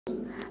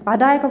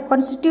Padai ka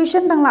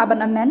constitution dang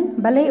laban amen,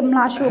 balay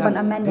imla shu ban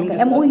amen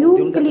ka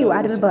MOU Kiew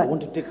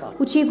Adelbert.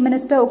 U Chief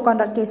Minister u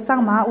Conrad ke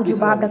sangma u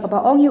jubab da ka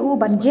ba ong yu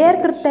ban jer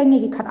kerteng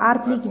ki khat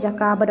arti ki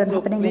jaka badan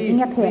Hapdeng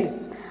jingap he.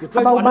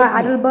 Aba ba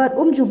Adelbert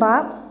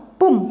jubab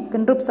pum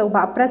kendrup sa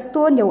uba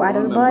Prestone yo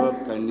Adelbert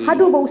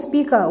hadu ba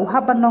speaker u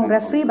haban nong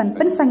referee ban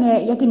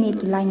pensange yakini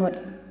ki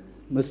langot.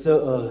 Mr.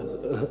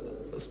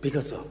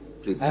 Speaker, sir,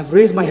 please. I have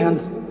raised my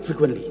hands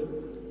frequently.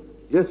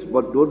 Yes,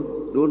 but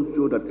don't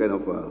show that kind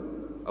of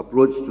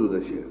approach to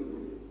the chair.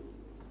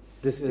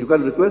 You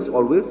can request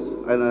always,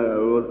 and I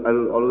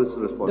will always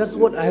respond. That's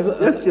what I have.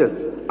 Yes.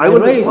 I will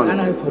raise respond.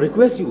 And I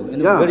request you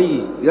in a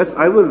very yes,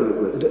 I will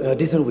request.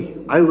 Decent way.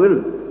 I will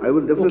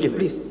definitely. Okay,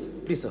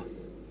 please, sir.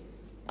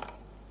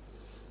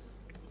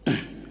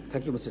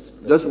 Thank you, Mr.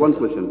 Speaker. Just one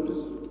question,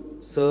 please.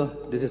 Sir,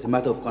 this is a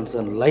matter of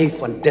concern,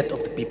 life and death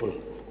of the people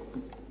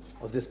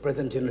of this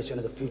present generation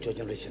and the future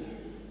generation.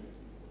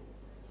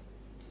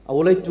 I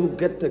would like to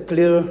get a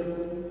clear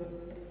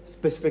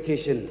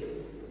specification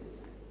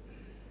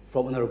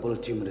from Honorable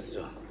Chief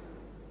Minister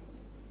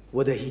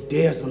whether he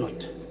dares or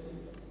not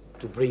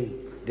to bring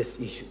this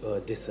issue,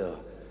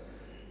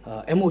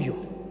 MOU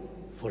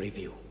for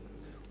review.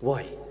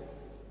 Why?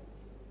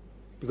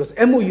 Because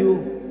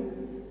MOU,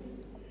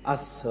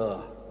 as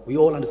we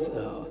all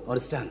understood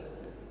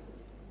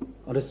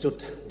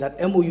that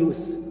MOU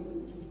is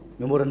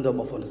Memorandum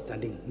of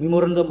Understanding.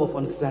 Memorandum of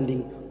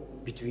Understanding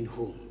between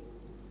whom?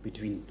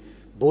 Between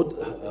both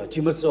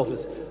Chief Minister of the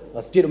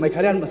State of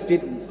Meghalaya and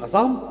State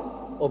Assam,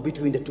 or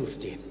between the two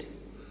states?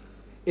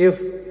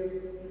 If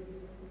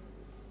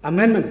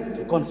amendment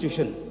to the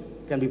Constitution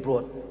can be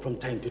brought from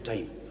time to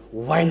time,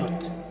 why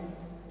not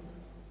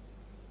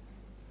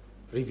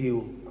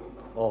review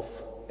of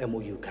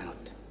MOU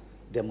cannot?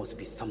 There must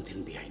be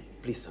something behind.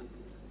 Please, sir.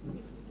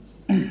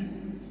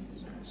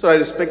 So I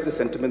respect the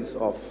sentiments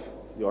of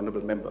the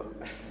honourable member,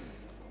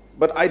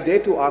 but I dare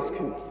to ask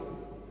him,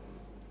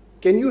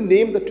 can you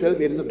name the 12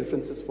 areas of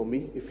differences for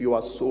me if you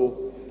are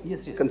so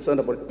concerned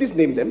about it? Please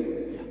name them.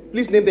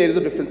 Please name the areas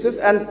of differences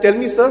and tell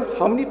me, sir,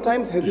 how many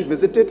times has he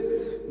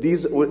visited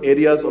these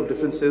areas of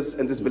differences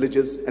and these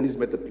villages and he's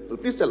met the people?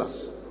 Please tell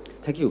us.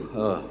 Thank you.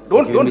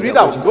 Don't read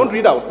out. Don't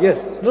read out.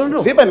 Yes.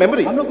 No. Say by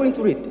memory. I'm not going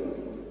to read.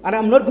 And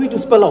I'm not going to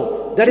spell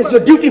out. That is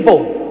your duty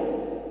bound.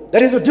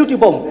 That is your duty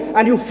bound.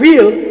 And you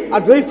feel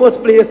at very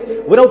first place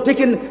without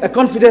taking a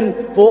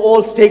confidence for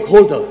all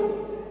stakeholders.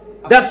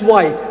 That's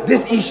why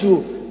this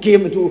issue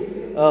came into...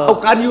 How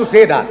can you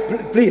say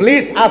that?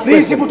 Please ask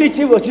Deputy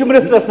Chief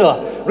Minister,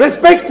 sir.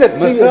 Respected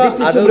Mr.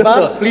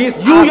 Adelbert, please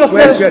you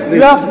yourself,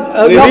 you have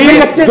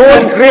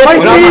don't create by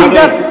saying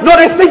that not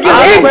a single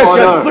inch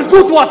will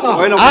go to us.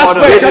 Ask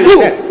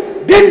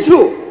question. Didn't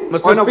you?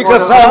 Mr. Speaker,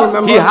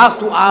 sir, he has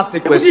to ask the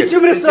question. Chief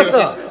Minister,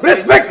 sir.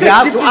 Respected. He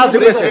has to ask the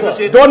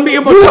question. Don't be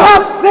emotional. You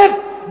have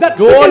said that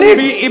don't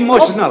be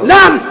emotional.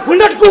 Land will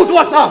not go to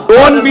Assam.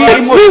 Don't be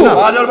emotional.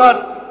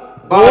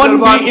 Don't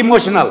be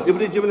emotional.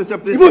 Deputy Chief Minister,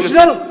 please.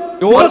 Emotional?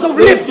 Because of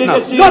this,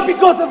 not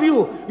because of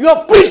you. You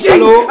are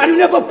preaching and you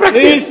never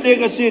practice. Please take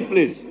a seat,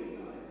 please.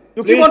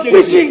 You keep on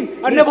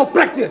preaching and never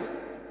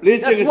practice.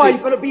 That's why you're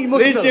going to be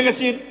emotional. Please take a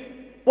seat.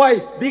 Why?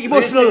 Being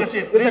emotional is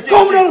a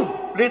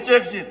criminal. Please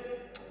take a seat.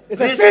 It's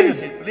a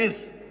sin.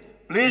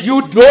 Please.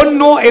 You don't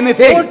know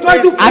anything. Don't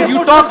try to and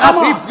you talk as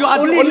if you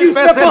are the only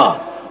person.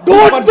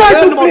 Don't try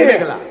to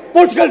play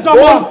political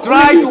drama. Don't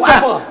try to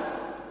act.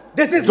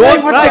 This is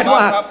Don't life try to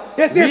act.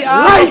 This is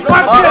life.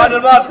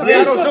 Adelbert,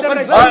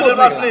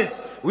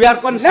 please. We are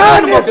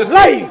concerned about this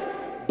life.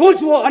 Don't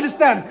you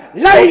understand?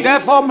 Life. So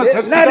therefore,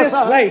 Mr. Speaker, is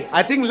life.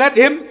 I think let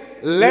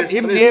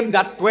him name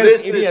that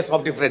 12 areas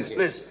of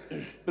differences.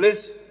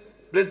 Please,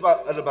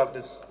 Adelbert,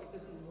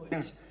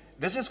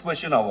 this is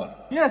question hour.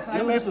 Yes,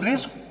 you may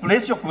please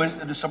place your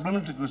question, the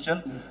supplementary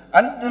question,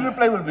 and the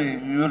reply will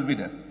be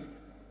there.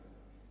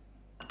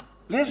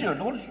 Please, you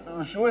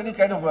don't show any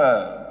kind of.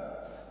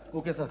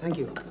 Okay, sir. Thank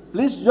you.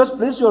 Please just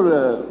place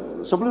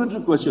your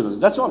supplementary question.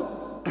 That's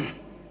all.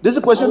 This is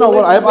a question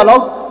hour. I have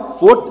allowed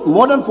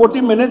more than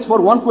 40 minutes for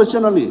one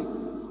question only.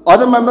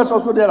 Other members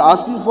also they are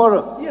asking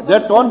for their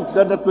turn.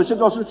 That the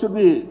questions also should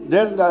be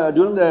there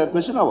during the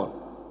question hour.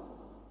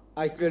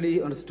 I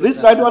clearly understood. Please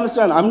try to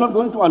understand. I'm not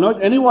going to annoy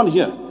anyone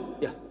here.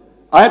 Yeah.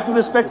 I have to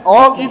respect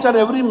each and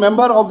every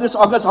member of this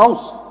August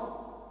House.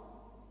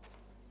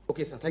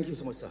 Okay, sir. Thank you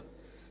so much, sir.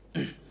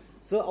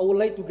 Sir, I would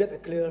like to get a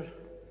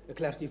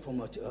clarity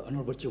from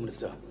Honorable Chief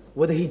Minister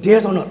whether he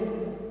dares or not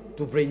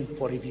to bring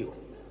for review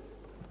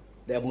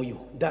the MOU.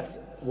 That's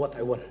what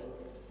I want.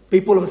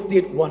 People of the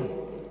state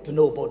want to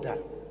know about that.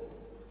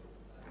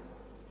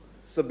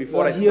 So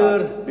before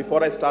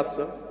I start,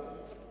 sir,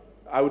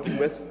 I would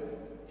request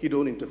he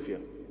don't interfere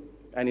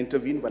and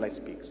intervene when I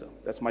speak, sir.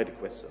 That's my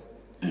request, sir.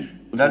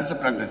 That is the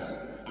practice.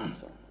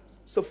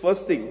 So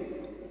first thing.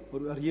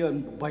 But we are here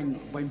and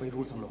bind by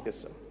rules and law. Yes,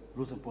 sir.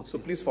 Rules and policy. So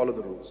please follow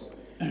the rules.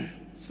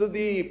 So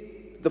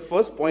the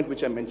first point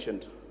which I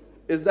mentioned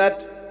is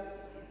that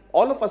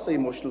all of us are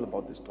emotional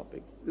about this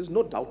topic. There's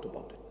no doubt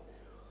about it.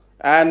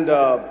 And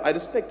I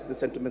respect the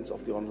sentiments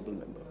of the honorable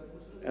member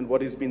and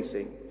what he's been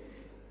saying.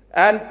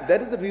 And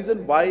that is the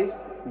reason why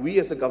we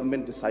as a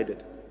government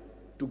decided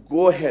to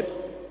go ahead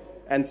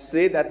and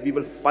say that we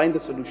will find a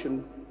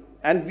solution.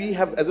 And we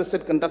have, as I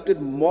said,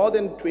 conducted more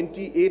than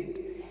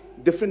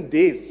 28 different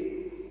days.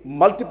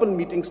 Multiple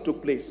meetings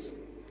took place.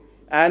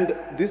 And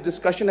this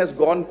discussion has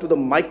gone to the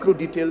micro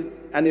detail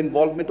and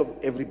involvement of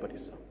everybody,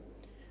 sir.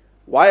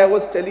 Why I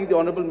was telling the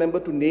honorable member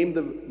to name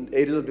the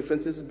areas of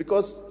differences is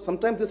because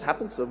sometimes this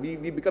happens, sir. We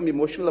become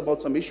emotional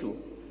about some issue,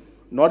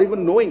 not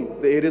even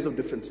knowing the areas of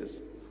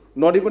differences,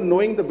 not even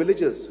knowing the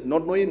villages,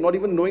 not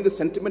even knowing the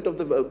sentiment of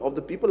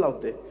the people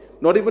out there,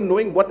 not even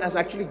knowing what has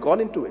actually gone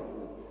into it.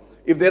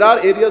 If there are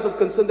areas of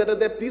concern that are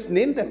there, please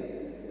name them.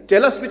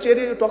 Tell us which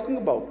area you're talking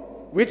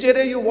about, which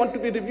area you want to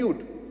be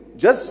reviewed.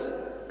 Just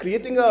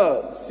creating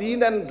a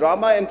scene and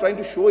drama and trying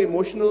to show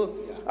emotional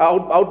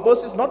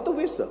outbursts is not the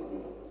way, sir.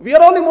 We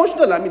are all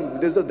emotional. I mean,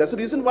 that's the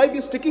reason why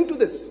we're sticking to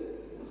this.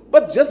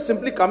 But just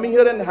simply coming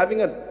here and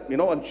having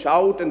a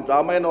shout and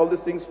drama and all these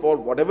things for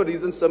whatever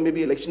reason, sir,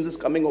 maybe elections is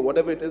coming or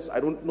whatever it is, I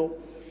don't know.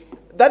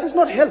 That does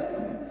not help.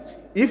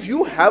 If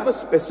you have a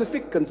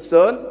specific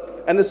concern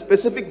and a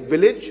specific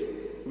village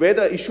where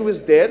the issue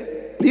is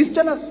there, please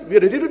tell us. We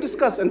are ready to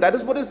discuss. And that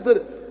is what is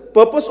the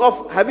purpose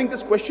of having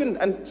this question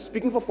and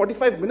speaking for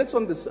 45 minutes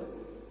on this, sir.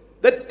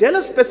 That tell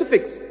us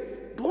specifics.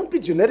 Don't be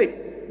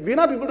generic. We're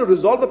not able to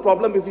resolve a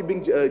problem if we're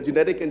being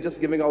generic and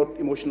just giving out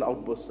emotional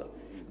outbursts, sir.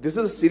 This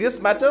is a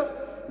serious matter.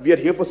 We are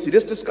here for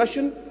serious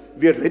discussion.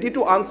 We are ready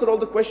to answer all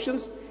the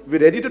questions. We're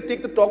ready to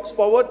take the talks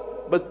forward.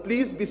 But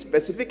please be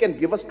specific and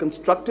give us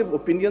constructive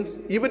opinions.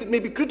 Even it may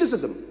be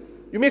criticism.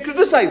 You may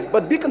criticize,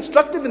 but be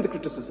constructive in the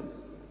criticism.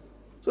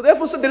 So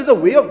therefore, sir, there is a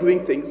way of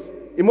doing things.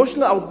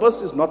 Emotional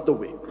outbursts is not the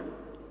way.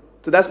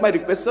 So that's my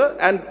request, sir.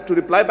 And to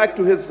reply back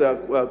to his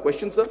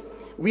question, sir,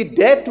 we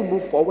dare to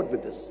move forward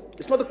with this.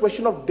 It's not a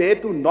question of dare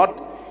to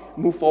not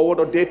move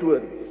forward or dare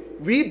to...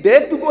 We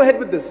dared to go ahead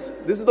with this.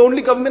 This is the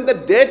only government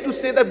that dared to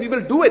say that we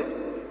will do it.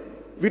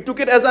 We took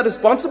it as our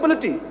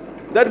responsibility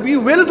that we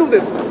will do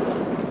this.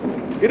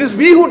 It is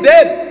we who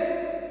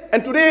dared.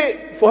 And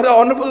today, for the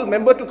honorable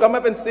member to come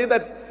up and say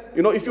that,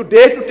 if you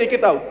dare to take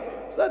it out.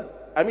 Sir,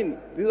 I mean,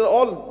 these are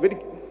all very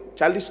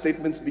childish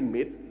statements being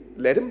made.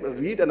 Let him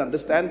read and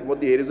understand what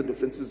the areas of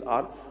differences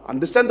are,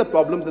 understand the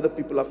problems that the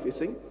people are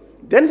facing,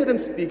 then let him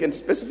speak and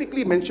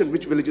specifically mention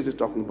which villages he's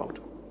talking about.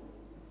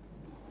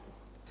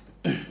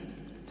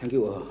 Thank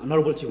you,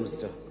 Honorable Chief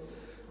Minister.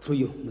 Through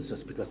you, Mr.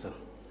 Speaker, sir.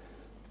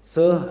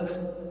 Sir,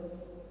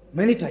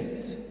 many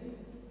times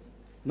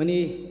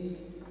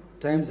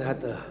I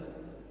had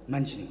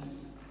mentioning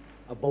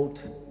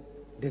about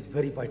this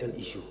very vital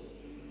issue.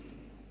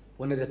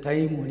 One at a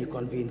time when you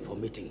convene for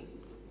meeting.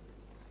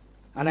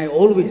 And I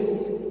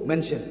always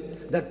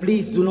mention that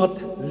please do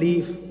not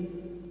leave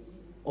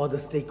all the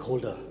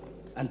stakeholder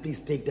and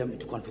please take them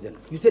into confidence.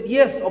 You said,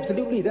 yes,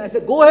 absolutely. Then I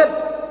said, go ahead.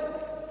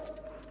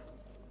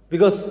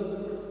 Because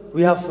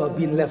we have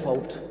been left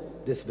out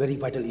this very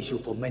vital issue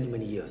for many,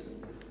 many years.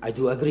 I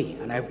do agree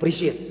and I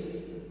appreciate.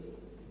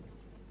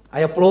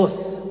 I applaud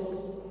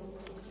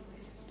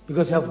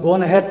because you have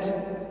gone ahead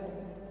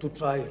to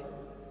trying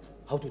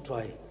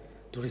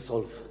to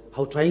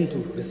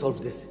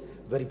resolve this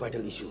very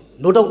vital issue.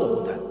 No doubt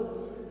about that.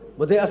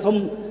 But there are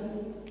some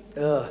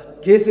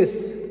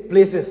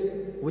places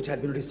which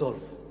had been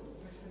resolved.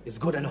 It's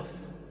good enough.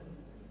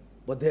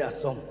 But there are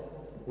some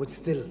which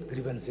still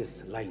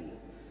grievances lying,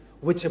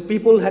 which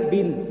people had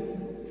been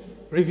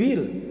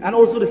revealed, and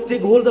also the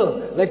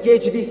stakeholder like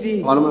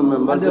KHDC. Honorable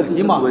Member, this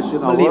is a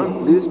question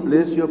hour. Please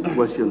place your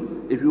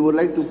question. If you would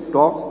like to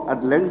talk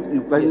at length,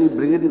 you kindly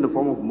bring it in the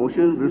form of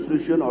motion,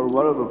 resolution, or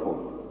whatever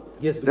form.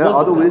 Yes, there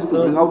are other ways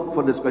to bring out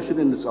for discussion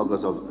in this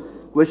August House.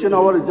 Question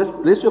hour is just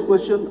place your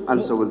question,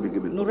 answer will be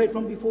given. No, right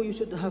from before you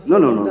should have. No.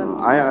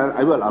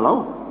 I will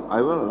allow. I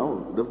will allow,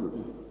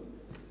 definitely.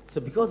 So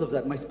because of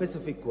that, my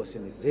specific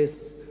question is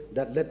this,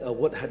 that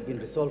what had been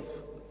resolved,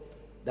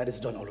 that is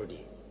done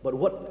already. But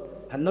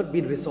what had not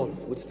been resolved,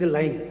 which is still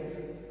lying.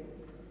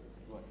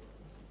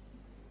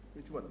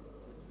 Which one?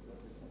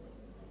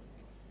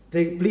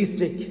 Please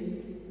take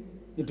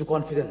into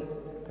confidence,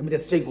 the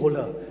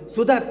stakeholder,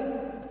 so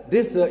that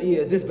this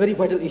very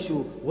vital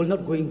issue will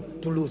not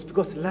going to lose,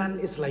 because land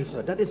is life,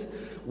 sir. That is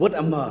what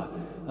I'm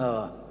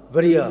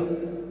very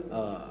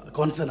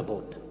concerned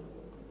about.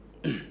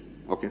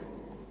 Okay.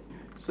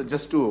 So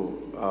just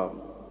to,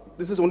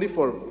 this is only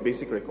for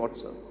basic record,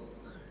 sir,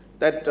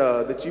 that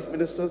the Chief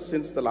Minister,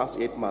 since the last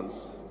 8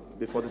 months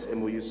before this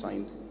MOU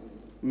signed,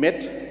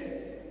 met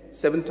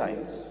 7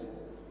 times.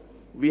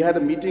 We had a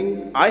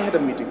meeting, I had a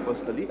meeting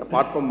personally,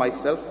 apart from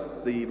myself,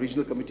 the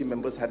regional committee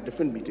members had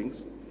different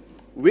meetings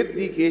with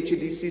the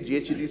KHDC,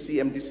 GHDC,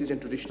 MDCs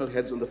and traditional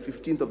heads on the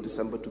 15th of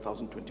December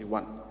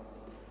 2021.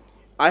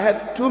 I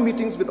had 2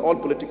 meetings with all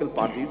political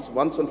parties,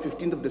 once on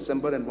 15th of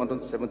December and one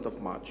on 7th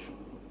of March.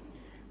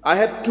 I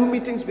had 2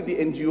 meetings with the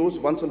NGOs,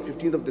 once on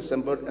 15th of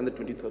December and the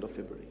 23rd of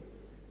February.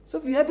 So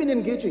we have been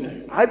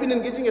engaging. I've been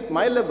engaging at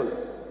my level.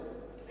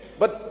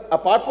 But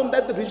apart from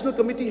that, the regional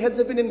committee heads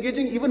have been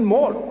engaging even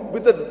more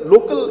with the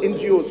local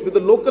NGOs, with the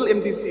local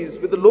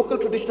MDCs, with the local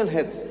traditional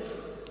heads.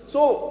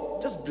 So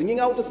just bringing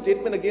out a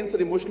statement again, sir,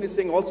 emotionally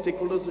saying all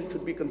stakeholders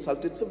should be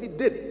consulted. So we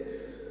did.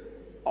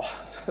 Oh,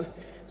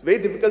 it's very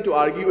difficult to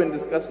argue and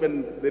discuss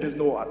when there's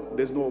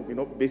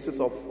no basis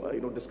of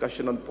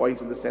discussion on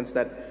points, in the sense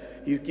that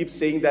he keeps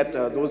saying that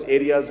those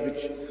areas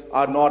which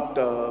are not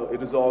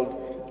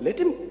resolved. Let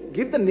him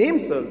give the name,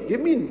 sir. Give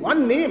me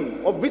one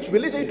name of which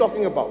village are you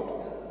talking about.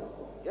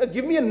 Yeah,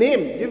 give me a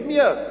name.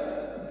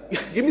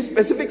 Give me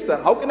specifics, sir.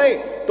 How can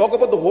I talk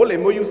about the whole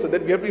MOU, sir?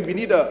 That we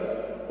need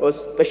a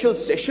special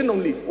session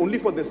only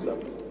for this, sir.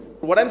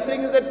 What I'm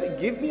saying is that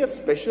give me a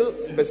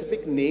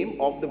specific name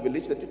of the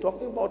village that you're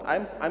talking about.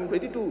 I'm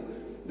ready to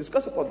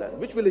discuss upon that.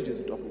 Which village is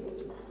he talking about,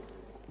 sir?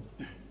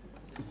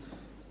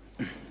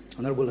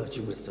 Honorable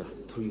Chief Minister,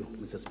 through you,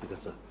 Mr. Speaker,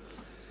 sir.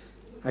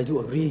 I do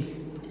agree,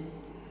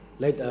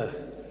 like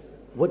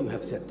what you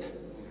have said.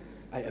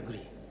 I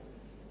agree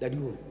that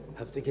you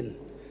have taken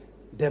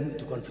them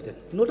into confidence.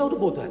 No doubt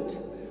about that.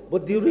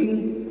 But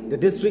during the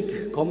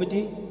district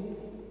committee,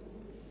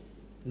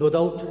 no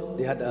doubt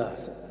they had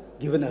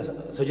given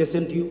a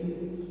suggestion to you,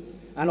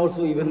 and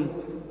also even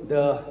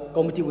the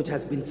committee which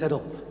has been set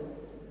up,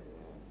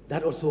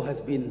 that also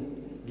has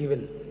been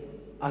given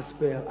as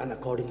per and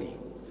accordingly.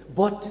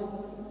 But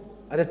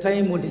at a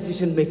time when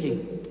decision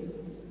making,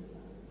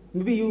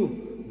 maybe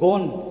you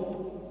gone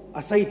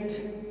aside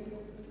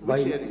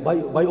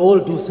by all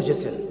those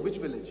suggestions. Which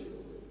village?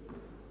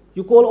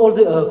 You call all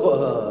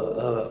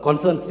the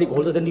concerned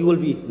stakeholders, then you will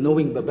be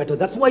knowing better.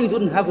 That's why you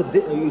don't have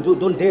you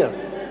don't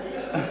dare.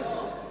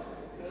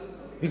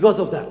 Because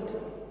of that.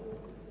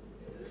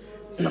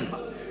 Sir,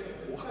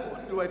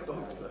 what do I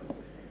talk, sir?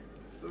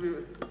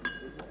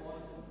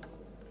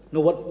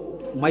 No,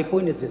 what my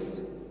point is this.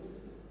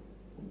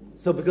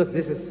 So because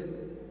this is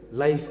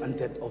life and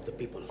death of the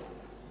people.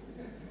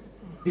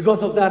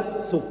 Because of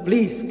that, so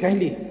please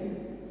kindly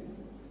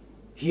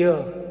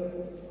hear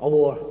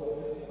our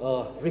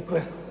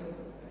request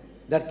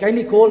that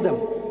kindly call them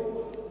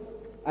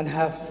and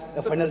have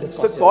a final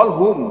discussion. Sir, call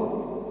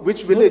whom?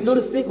 Which village? No,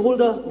 the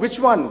stakeholder. Which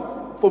one?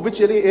 For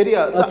which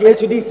area?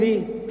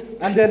 KHDC,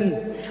 and then...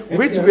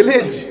 Which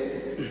village?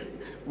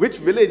 Which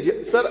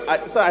village? Sir,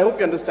 I hope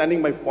you're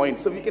understanding my point.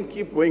 So we can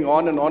keep going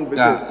on and on with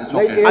this. It's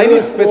okay. I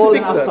need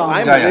specifics, sir.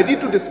 I'm ready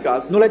to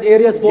discuss. No, like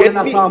areas fall in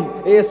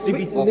Assam,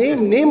 ASTB. Okay.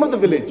 Name of the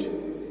village.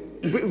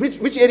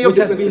 Which area which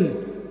of has been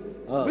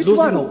which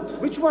one? Out.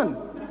 Which one?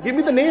 Give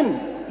me the name.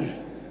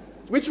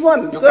 Which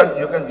one, sir?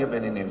 You can give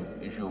any name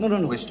if you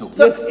wish to.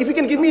 Sir, if you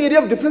can give me area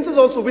of differences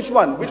also, which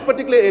one? Which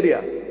particular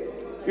area?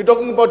 You're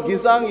talking about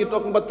Gizang, you're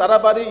talking about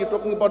Tarabari, you're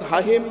talking about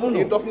Hahim,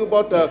 you're talking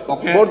about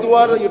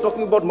Borduar, you're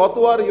talking about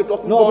Motuar, you're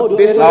talking about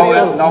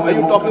Desari, are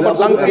you talking about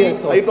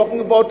Langri, are you talking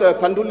about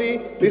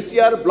Kanduli,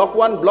 Risyar, Block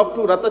 1, Block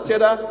 2,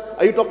 Ratachera,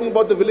 are you talking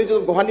about the villages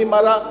of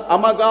Gohanimara,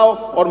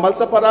 Amagao, or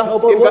Malsapara? No,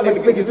 but what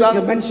specifically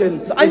you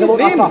mentioned so is about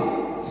names.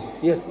 Assam.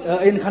 Yes,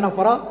 in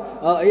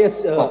Khanapara,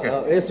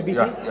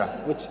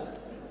 ASBT, which...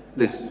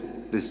 Please,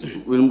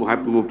 we'll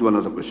have to move to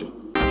another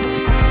question.